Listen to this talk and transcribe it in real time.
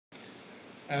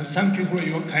Thank you for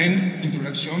your kind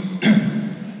introduction.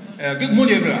 Good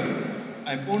morning, everyone.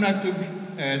 I'm honored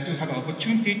to have an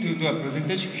opportunity to do a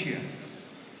presentation here.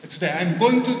 Today, I'm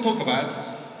going to talk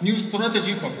about new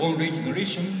strategy for bone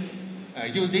regeneration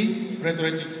using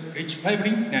platelet-rich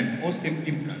fibrin and OSSTEM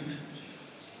implant.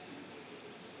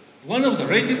 One of the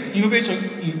latest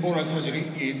innovations in oral surgery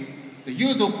is the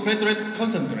use of platelet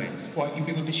concentrates for in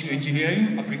vivo tissue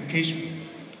engineering applications.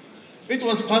 It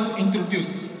was first introduced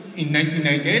in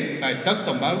 1998 by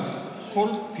Dr. Marx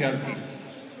called PRP.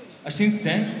 Since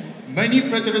then, many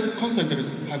platelet concentrates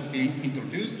have been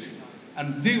introduced,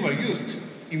 and they were used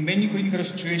in many clinical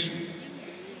situations,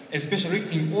 especially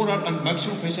in oral and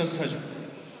maxillofacial surgery.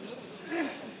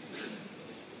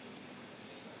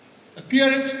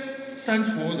 PRF stands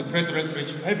for the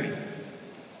platelet-rich fibrin.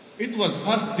 It was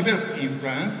first developed in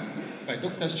France by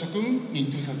Dr. Chokun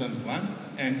in 2001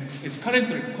 and is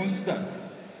currently considered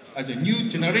as a new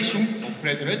generation of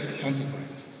platelet concentrate.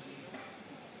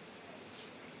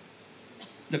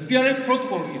 The PRF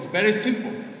protocol is very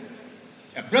simple.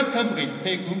 A blood sample is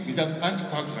taken without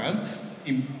anticoagulant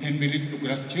in 10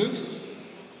 milliliter tubes.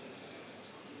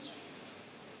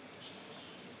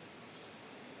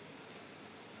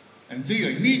 And they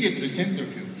are immediately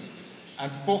centrifuged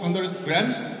at 400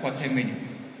 grams per 10 minutes.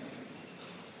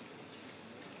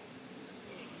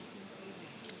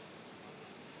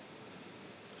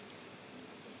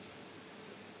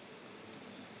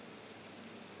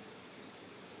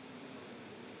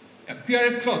 A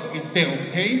PRF clot is then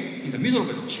obtained in the middle of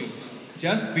the tube,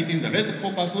 just between the red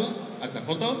corpuscles at the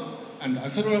bottom and the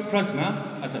acellular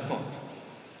plasma at the top.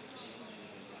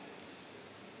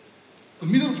 The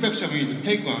middle fraction is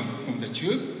taken from the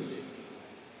tube,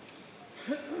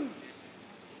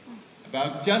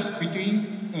 about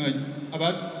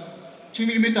 2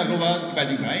 millimeter lower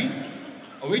dividing line,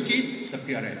 which is the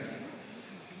PRF.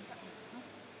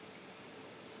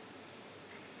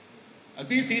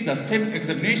 This is the same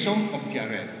examination of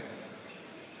PRF.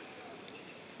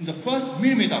 In the first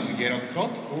millimeter of yellow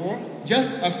clot, or just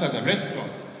after the red clot,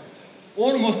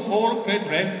 almost all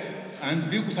platelets and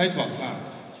leukocytes were found.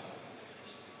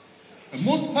 The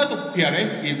most part of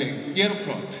PRF is a yellow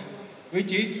clot,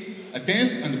 which is a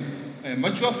dense and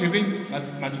mature fibrin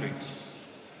matrix.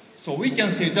 So we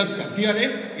can say that the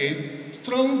PRF is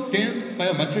strong, dense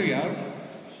biomaterial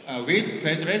with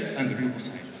platelets and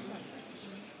leukocytes.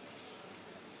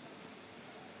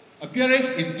 A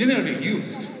PRF is generally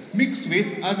used mixed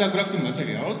with other grafting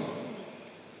materials,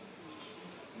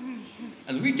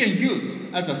 and we can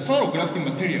use as a solo grafting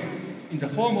material in the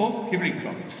form of fibrin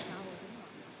clot.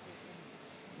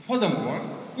 Furthermore,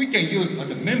 we can use as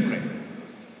a membrane.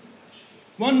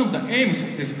 One of the aims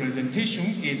of this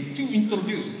presentation is to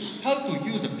introduce how to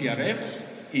use a PRF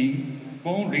in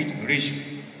bone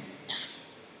regeneration.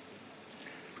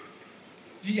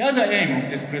 The other aim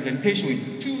of this presentation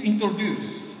is to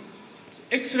introduce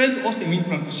excellent OSSTEM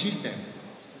implant system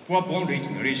for bone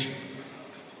regeneration.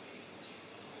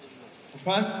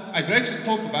 First, I'd like to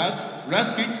talk about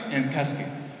rasket and casket.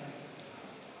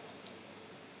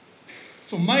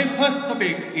 So my first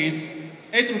topic is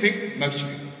atrophic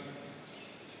maxillae.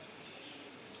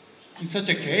 In such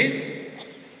a case,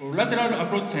 lateral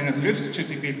approach sinus lift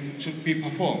should be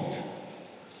performed.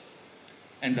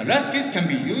 And the rasket can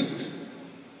be used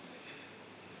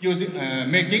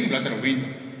making lateral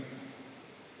window.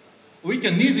 We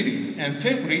can easily and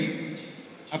safely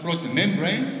approach the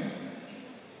membrane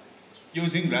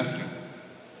using rasket.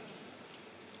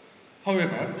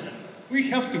 However, we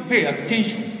have to pay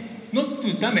attention not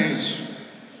to damage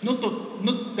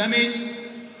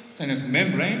sinus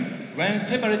membrane when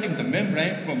separating the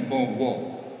membrane from bone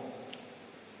wall.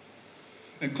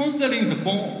 And considering the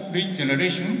bone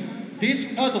regeneration,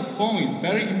 this part of bone is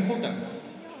very important.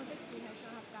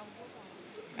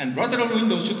 And lateral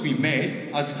window should be made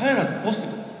as high as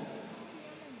possible.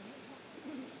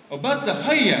 But the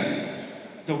higher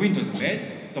the window is made,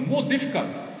 the more difficult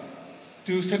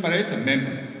to separate the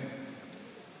membrane.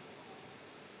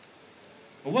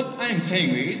 What I am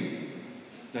saying is,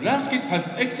 the rasket has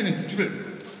excellent drill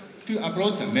to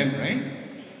approach the membrane,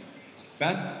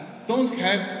 but don't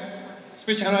have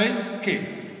specialized kit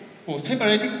for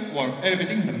separating or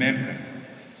elevating the membrane.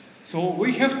 So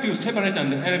we have to separate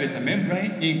and elevate the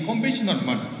membrane in conventional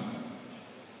manner.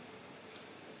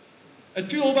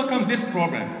 To overcome this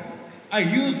problem, I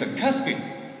use the casket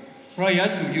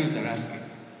prior to use the rasket.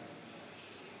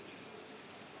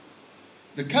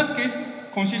 The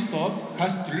casket consists of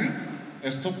castle,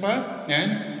 a stopper,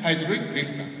 and hydraulic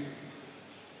lifter.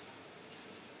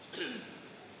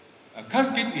 A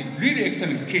casket is really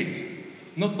excellent kit,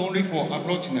 not only for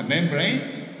approaching the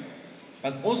membrane,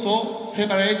 but also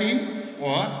separating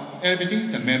or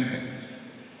elevating the membrane.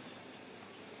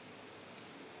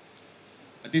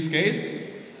 In this case,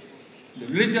 the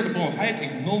residual bone height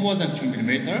is no more than 2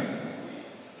 mm.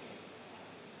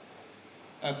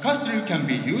 A custody can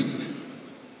be used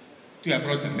to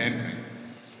approach the membrane.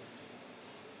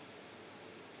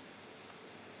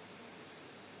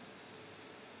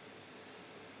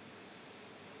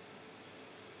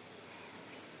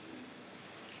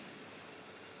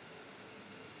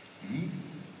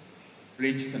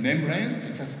 Reach the membrane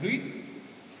successfully.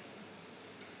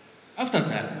 After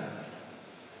that,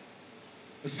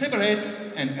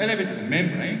 separate and elevate the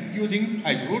membrane using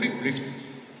hydraulic lift.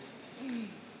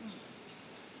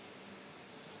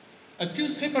 To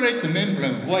separate the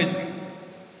membrane widely,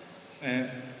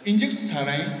 inject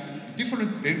saline in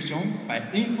different direction by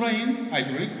inclined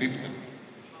hydraulic lifter,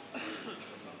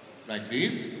 like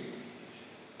this.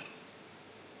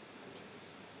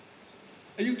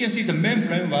 You can see the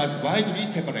membrane was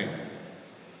widely separated.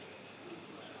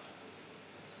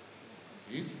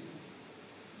 This.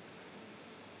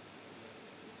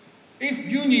 If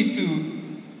you need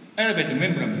to elevate the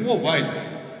membrane more widely,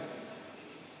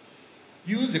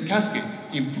 use the casket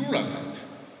in plural side.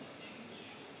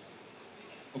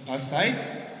 On first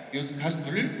side, use cast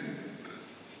drill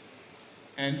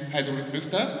and hydraulic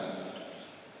lifter.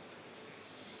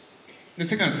 The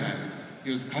second side,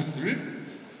 use cast drill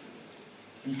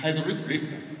and hydraulic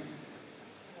lifter.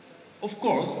 Of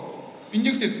course,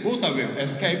 injected water will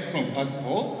escape from first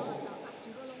hole.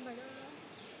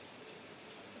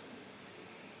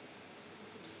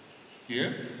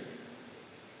 Here.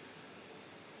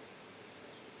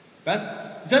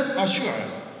 But that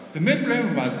assures the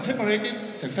membrane was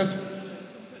separated successfully.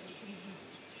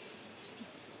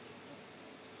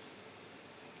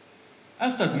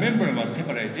 After the membrane was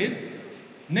separated,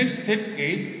 next step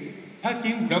is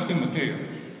packing grafting material.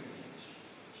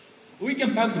 We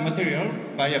can pack the material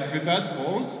via prepared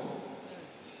balls,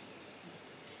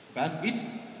 but it's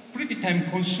pretty time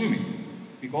consuming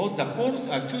because the balls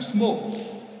are too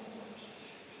small.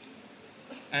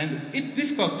 And it's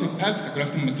difficult to pack the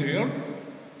grafting material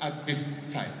at this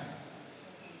site.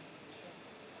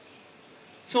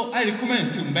 So I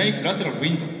recommend to make lateral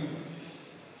window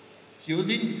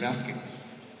using gasket.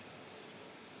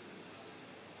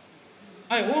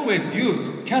 I always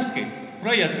use casket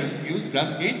prior to use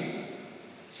gasket,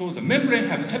 so the membrane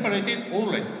have separated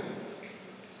already.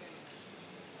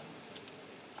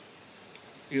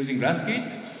 Using gasket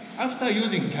after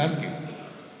using casket,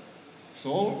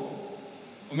 so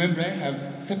membrane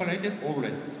have separated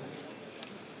already.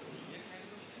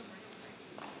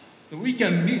 So we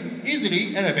can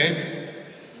easily elevate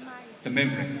the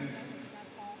membrane.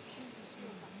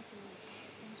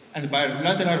 And by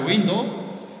lateral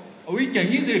window, we can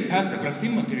easily pack the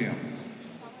grafting material.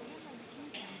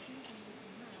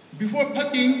 Before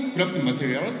packing grafting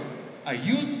materials, I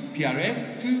use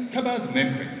PRF to cover the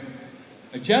membrane,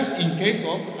 just in case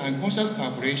of unconscious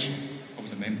perforation of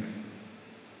the membrane.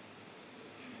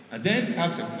 And then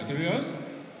pack the materials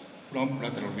from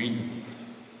lateral window.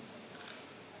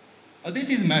 This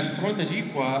is my strategy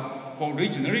for bone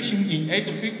regeneration in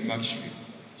atrophic maxillary.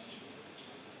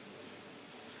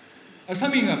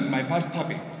 Summing up my first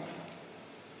topic,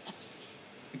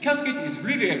 the casket is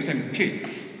really excellent kit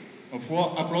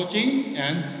for approaching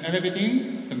and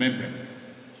elevating the membrane.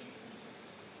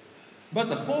 But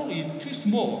the hole is too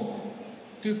small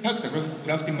to pack the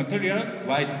grafting materials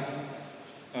widely.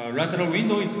 Lateral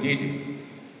window is needed.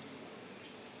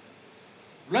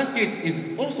 Gasket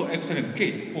is also excellent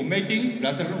kit for making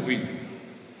lateral window.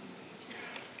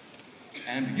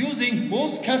 And using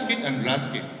both casket and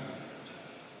gasket,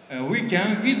 we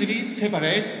can easily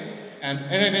separate and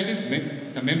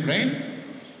elevate the membrane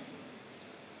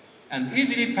and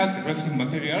easily pack the grafting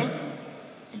materials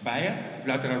via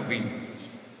lateral window.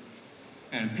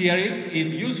 And PRF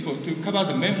is useful to cover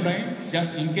the membrane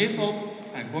just in case of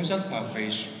unconscious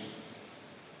perforation.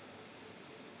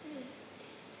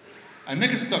 Our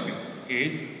next topic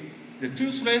is the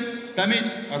toothless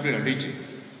damaged alveolar ridges.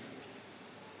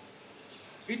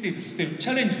 It is still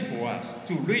challenging for us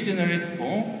to regenerate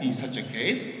bone in such a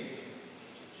case.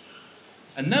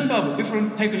 A number of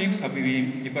different techniques have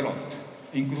been developed,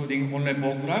 including online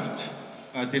bone graft,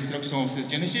 destruction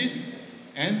osteogenesis,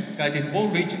 and guided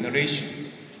bone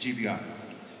regeneration, GBR.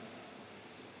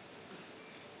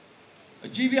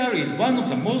 GBR is one of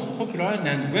the most popular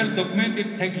and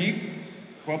well-documented techniques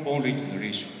for bone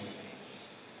regeneration.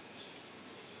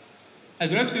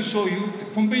 I'd like to show you the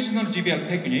conventional GBR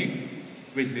technique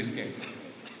with this case.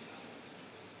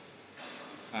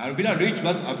 Alveolar ridge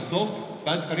was absorbed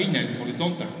vertically and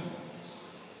horizontally.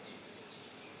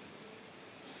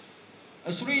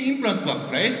 3 implants were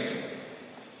placed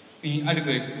in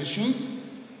adequate positions.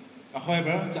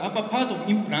 However, the upper part of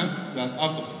implant was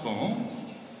out of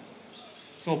bone,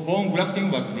 so bone grafting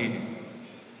was needed.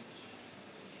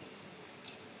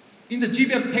 In the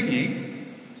GBR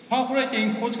technique,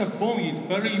 perforating cortical bone is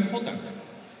very important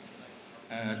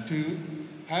to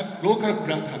have local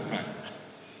blood supply.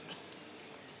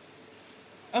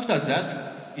 After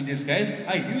that, in this case,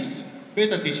 I used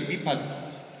beta TCB particles.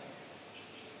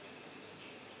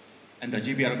 And the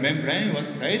GBR membrane was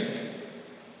placed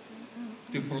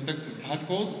to protect the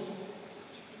particles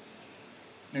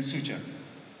and suture.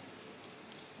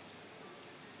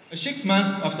 6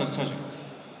 months after surgery,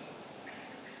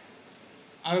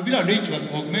 alveolar ridge was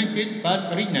augmented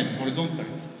vertically and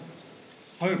horizontally.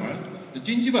 However, the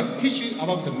gingival tissue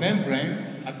above the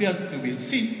membrane appears to be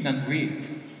thin and weak,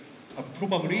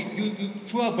 probably due to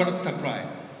poor blood supply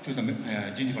to the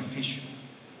gingival tissue.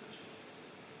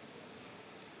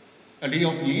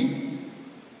 Reopening,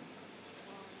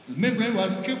 the membrane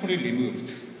was carefully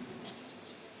removed.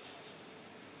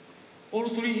 All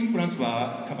 3 implants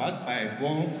were covered by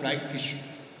bone-like tissue.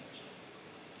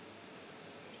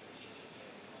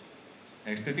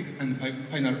 Aesthetic and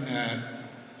final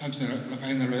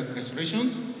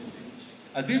restorations.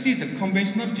 This is a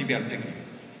conventional GBR technique.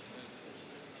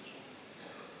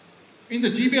 In the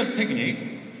GBR technique,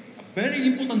 a very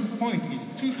important point is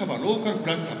to have a local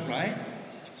blood supply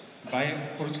by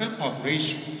cortical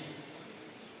perforation.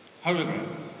 However,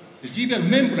 the GBR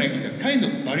membrane is a kind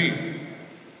of barrier,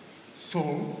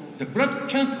 so the blood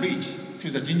can't reach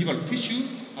to the gingival tissue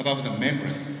above the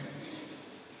membrane.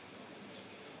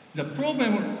 The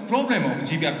problem of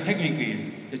GBR technique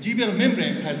is the GBR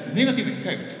membrane has negative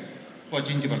effect for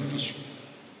gingival tissue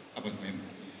above the membrane.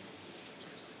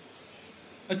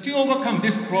 To overcome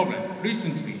this problem,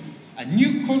 recently a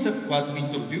new concept was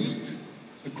introduced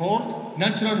called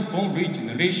natural bone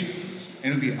regeneration,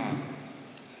 NBR.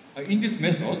 In this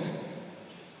method,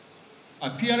 a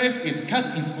PRF is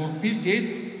cut in small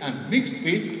pieces and mixed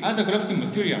with other grafting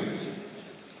materials.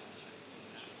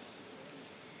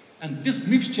 And this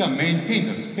mixture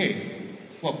maintains a space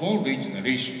for bone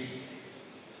regeneration.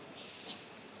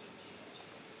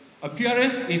 A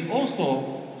PRF is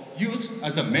also used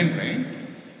as a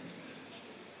membrane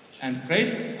and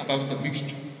placed above the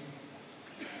mixture.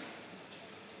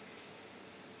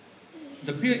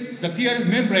 The PRF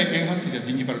membrane enhances the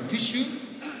gingival tissue,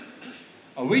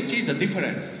 which is the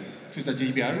difference to the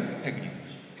GBR technique.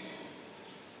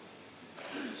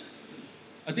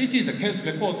 This is a case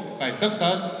report by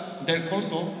Dr. Del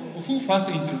Corso, who first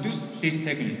introduced this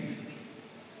technique.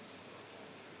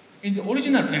 In the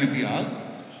original NBR,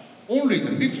 only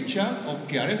the mixture of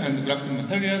PRF and grafting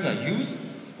materials are used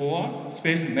for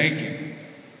space making.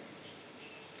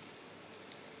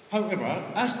 However,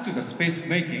 as to the space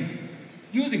making,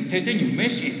 using titanium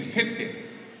mesh is effective,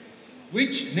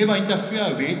 which never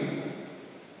interfere with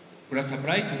blood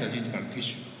supply to the gingival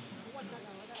tissue.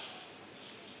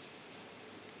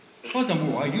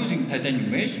 Furthermore, using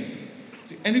titanium mesh,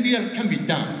 the NBR can be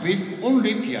done with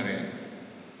only PRF,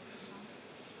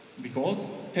 because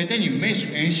titanium mesh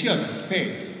ensures a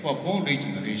space for bone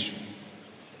regeneration.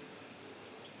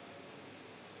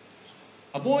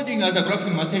 Avoiding other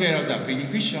grafting materials are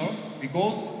beneficial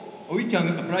because we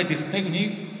can apply this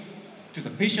technique to the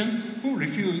patient who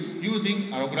refuse using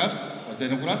allograft or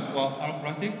xenograft or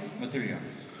alloplastic materials.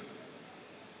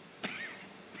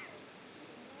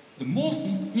 The most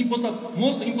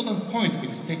important point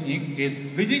with this technique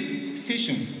is rigid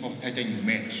fixation of titanium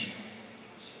mesh.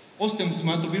 OSSTEM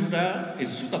Smart Builder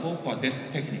is suitable for this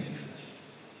technique.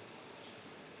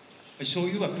 I show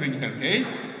you a clinical case.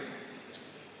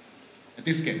 In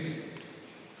this case,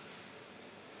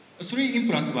 3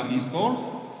 implants were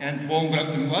installed and bone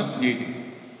grafting was needed.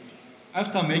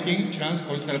 After making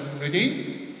transcortical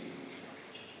threading,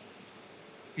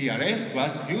 PRF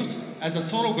was used as a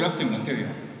solo grafting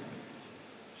material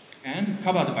and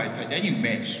covered by titanium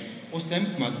mesh,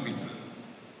 OSSTEM Smart Builder.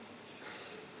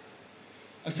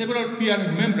 Several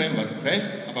PRF membrane was placed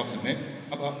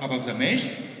above the mesh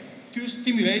to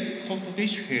stimulate soft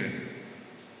tissue healing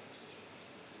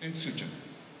and suture.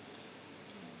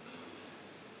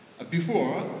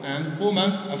 Before and 4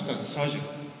 months after the surgery,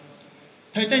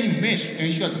 titanium mesh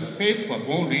ensures space for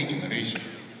bone regeneration.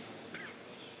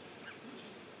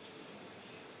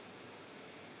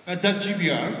 The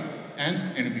GBR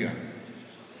and NBR.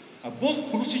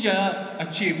 Both procedures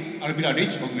achieve alveolar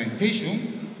ridge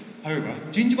augmentation. However,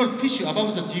 gingival tissue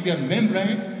above the GBR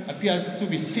membrane appears to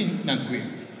be thin and weak.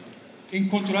 In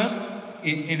contrast,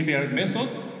 in NBR method,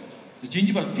 the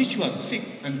gingival tissue was thick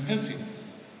and healthy.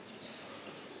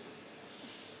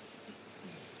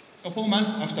 4 months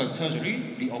after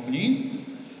surgery,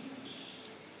 reopening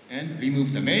and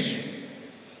remove the mesh.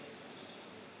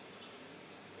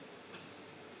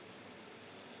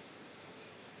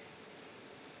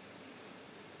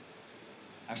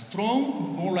 A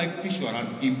strong bone-like tissue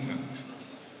around implant.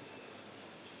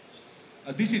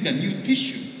 This is a new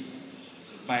tissue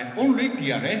by only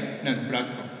PRF and blood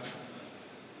clot.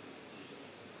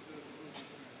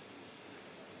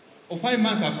 5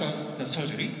 months after the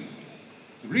surgery,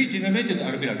 the regenerated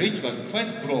alveolar ridge was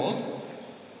quite broad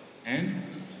and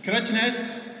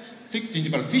keratinized thick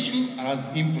gingival tissue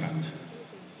around implant.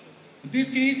 This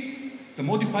is the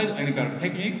modified alveolar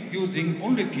technique using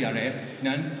only PRF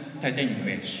and titanium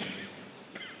mesh.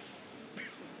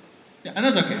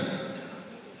 Another case.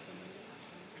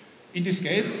 In this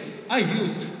case, I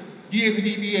used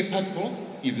DFDBA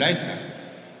particle in right side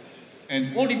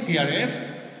and only PRF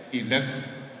in left side.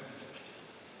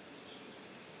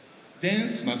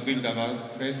 Then smart builder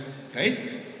was placed.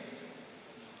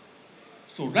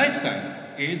 So right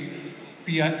side is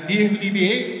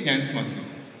DFDBA and smart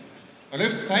builder.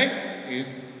 Left side is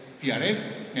PRF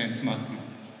and smart builder.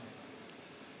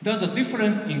 Does the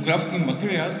difference in grafting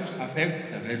materials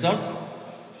affect the result?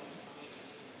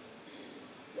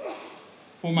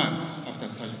 4 months after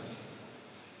surgery.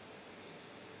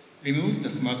 Remove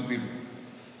the smart builder.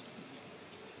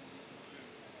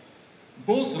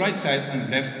 Both right side and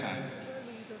left side,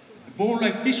 the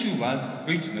bone-like tissue was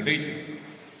regenerated.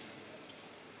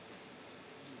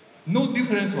 No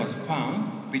difference was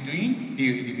found between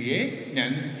DFDBA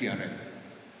and PRF.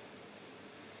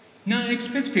 Now,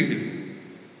 unexpectedly,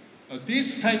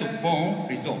 this side of bone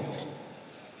resolved,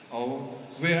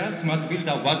 where smart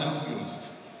builder wasn't used,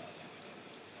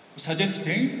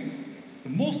 suggesting the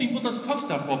most important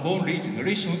factor for bone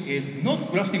regeneration is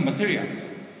not grafting material,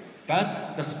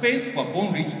 but the space for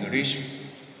bone regeneration.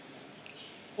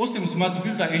 OSSTEM Smart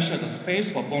Builder ensures the space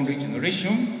for bone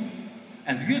regeneration,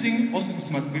 and using OSSTEM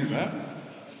Smart Builder,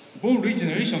 bone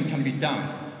regeneration can be done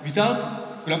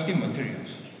without grafting materials.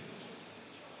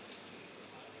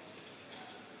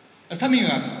 Summing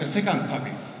up the second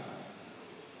topic,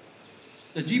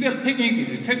 the GBL technique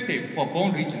is effective for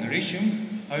bone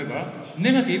regeneration, however,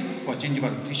 negative for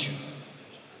gingival tissue.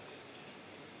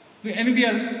 The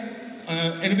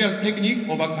NBL technique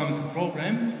overcomes the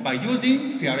problem by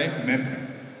using PRF membrane.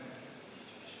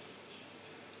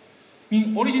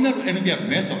 In original NBL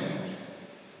method,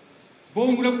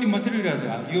 bone grafting materials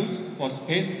are used for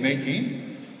space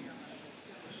making.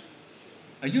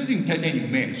 Using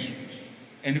titanium mesh,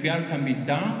 NBL can be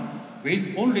done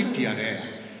with only PRF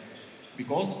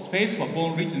because space for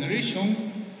bone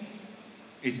regeneration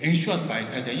is ensured by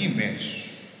titanium mesh.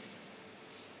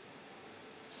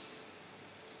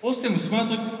 OSSTEM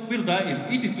Smart Builder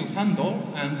is easy to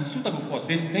handle and suitable for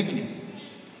this technique.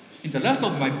 In the last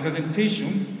of my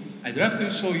presentation, I'd like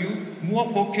to show you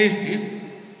more 4 cases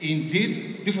in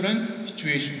these different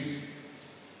situations.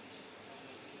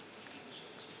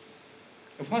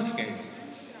 The first case,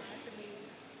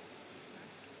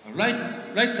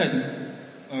 right side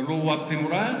lower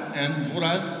premolar and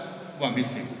molars were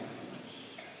missing.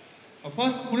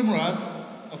 First premolar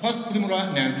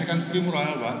and second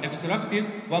premolar were extracted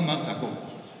 1 month ago.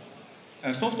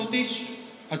 Soft tissue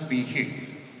has been healed,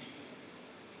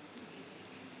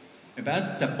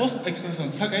 but the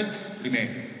post-extraction socket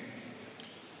remained.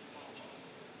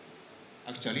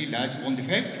 Actually, large bone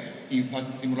defect in first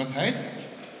premolar side.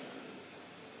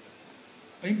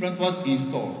 Implant was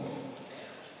installed.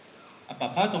 Upper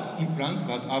part of implant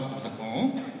was out of the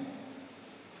bone.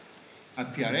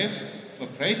 PRFs were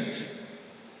placed,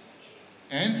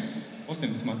 and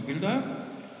OSSTEM Smart Builder,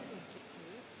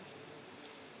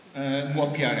 more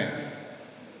PRF,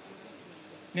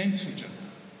 and suture.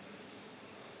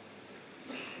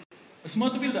 The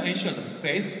Smart Builder ensured the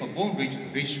space for bone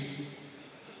regeneration.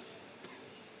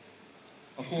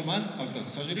 4 months after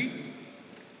the surgery,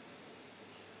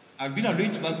 alveolar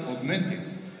ridge was augmented.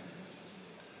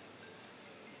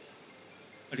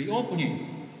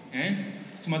 Reopening and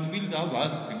Smart Builder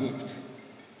was removed.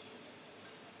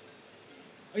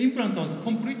 The implant was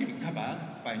completely covered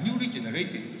by newly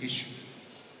generated tissue.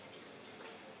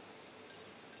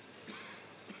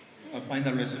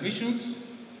 Final resolutions,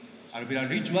 alveolar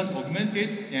ridge was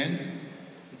augmented and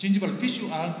gingival tissue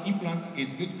around implant is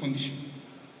good condition.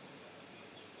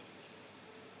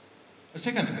 The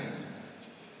second case,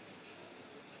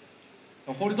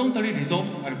 a horizontally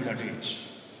resolved alveolar ridge.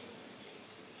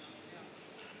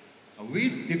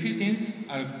 With deficient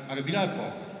alveolar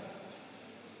bone.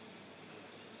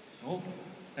 So,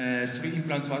 3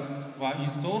 implants were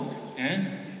installed and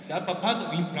the upper part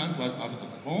of the implant was out of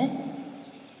the bone.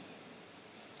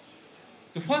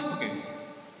 The first case,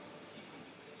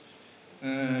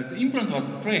 the implant was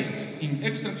placed in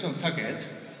extraction socket.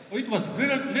 It was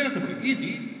relatively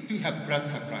easy to have blood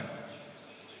supply.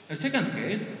 The second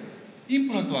case,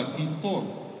 implant was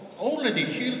installed already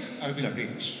healed alveolar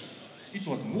ridge. It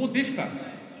was more difficult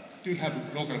to have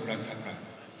local blood supply.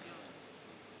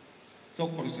 So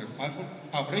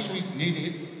perforation is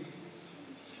needed,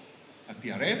 a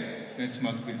PRF, then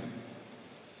smart filter.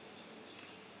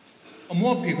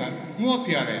 More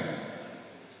PRF.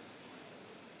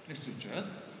 Let's suture.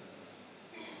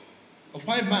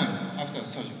 5 months after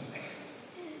surgery,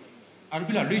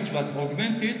 alveolar ridge was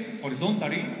augmented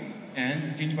horizontally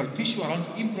and gingival tissue around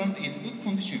the implant is good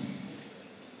condition.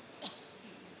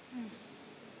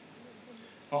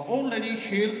 Already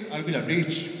healed alveolar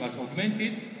ridge was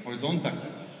augmented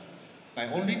horizontally by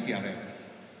only PRF.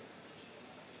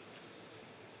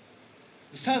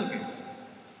 The third case,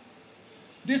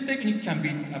 this technique can be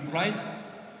applied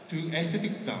to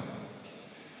aesthetic gum.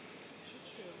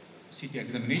 CT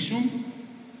examination,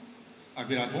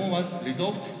 alveolar bone was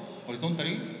resolved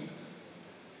horizontally,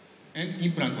 and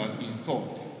implant was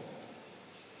installed.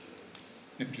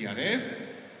 The PRF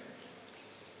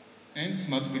and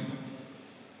smart filter.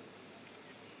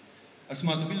 A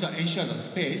smart filter ensures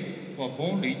a space for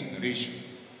bone regeneration.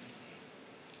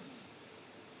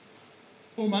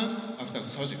 4 months after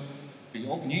surgery,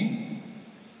 reopening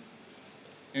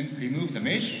and remove the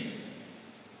mesh.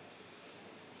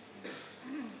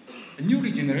 A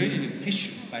newly generated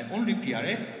tissue by only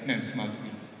PRF and smart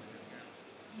filter.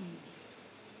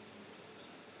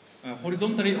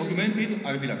 Horizontally augmented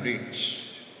alveolar ridge.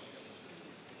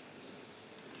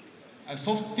 A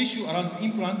soft tissue around the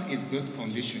implant is good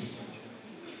condition.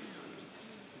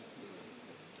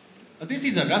 This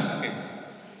is the last case.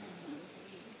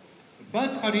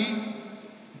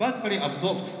 Vertically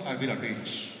absorbed alveolar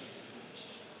ridge.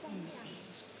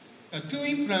 2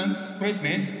 implants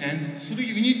placement and 3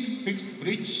 unit fixed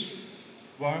bridge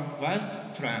was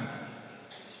planned.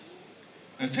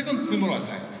 Second premolar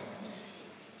side,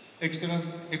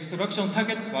 extraction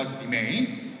socket was remained.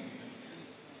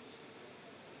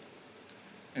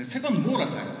 And second molar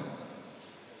side,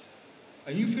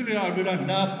 inferior alveolar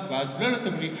nerve was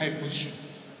relatively high position.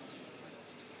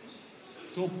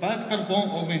 So vertical bone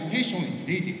augmentation is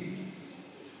needed.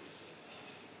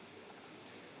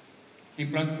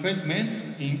 Implant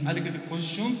placement in adequate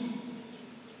positions.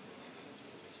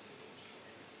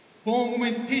 Bone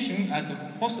augmentation at the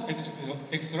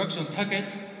post-extraction socket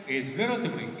is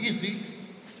relatively easy,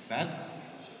 but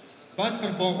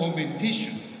vertical bone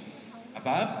augmentation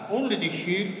above already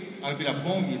healed alveolar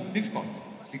bone is difficult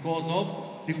because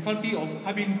of difficulty of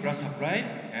having blood supply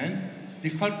and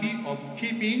difficulty of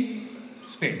keeping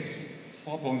space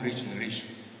for bone regeneration.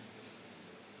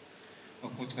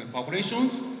 Cortical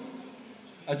perforations.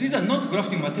 These are not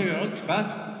grafting materials,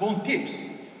 but bone tips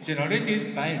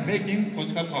generated by making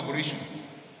cortical perforation.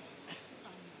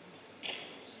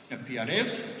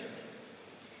 PRFs,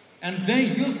 and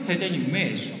then use titanium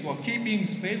mesh for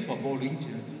keeping space for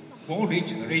bone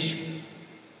regeneration.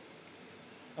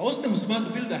 OSSTEM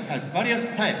Smart Builder has various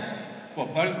types for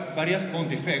various bone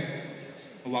defects: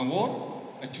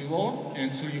 1-wall, 2-wall,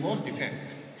 and 3-wall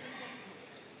defect.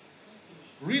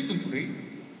 Recently,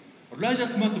 a larger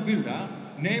smart builder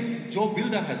named Jaw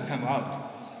Builder has come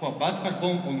out for vertical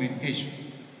bone augmentation.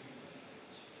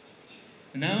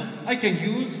 Now, I can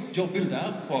use Jaw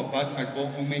Builder for vertical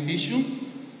bone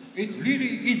augmentation. It's really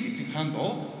easy to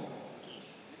handle.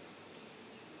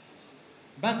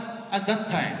 But at that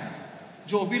time,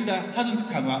 Jaw Builder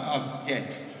hasn't come out yet.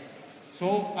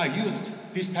 So I used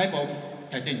this type of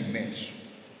titanium mesh.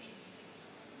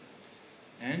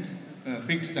 And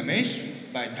fix the mesh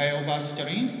by tie-over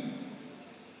suturing,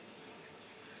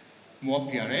 more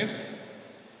PRFs,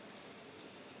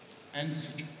 and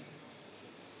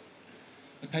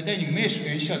the titanium mesh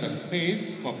ensures a space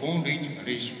for bone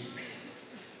regeneration.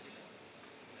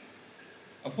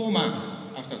 4 months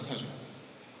after surgery,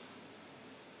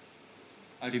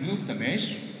 I removed the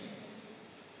mesh.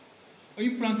 The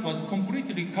implant was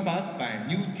completely covered by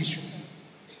new tissue.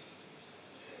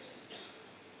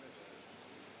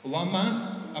 1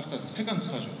 month after the second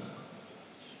surgery,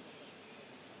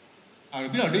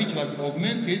 alveolar ridge was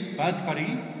augmented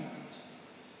vertically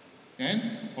and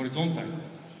horizontally.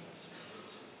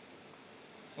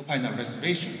 Final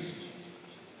restoration.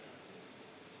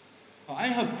 I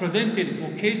have presented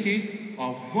 4 cases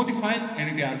of modified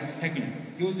NVR technique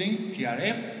using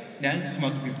PRF and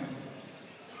smart builder.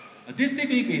 This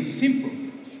technique is simple,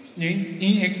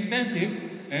 inexpensive,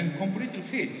 and completely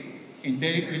fits in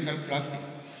daily clinical practice.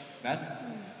 But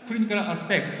Clinical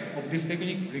aspects of this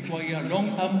technique require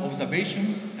long-term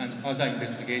observation and further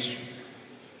investigation.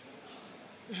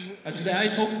 Today I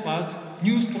talk about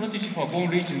new strategy for bone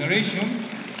regeneration.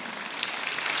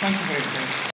 Thank you very much.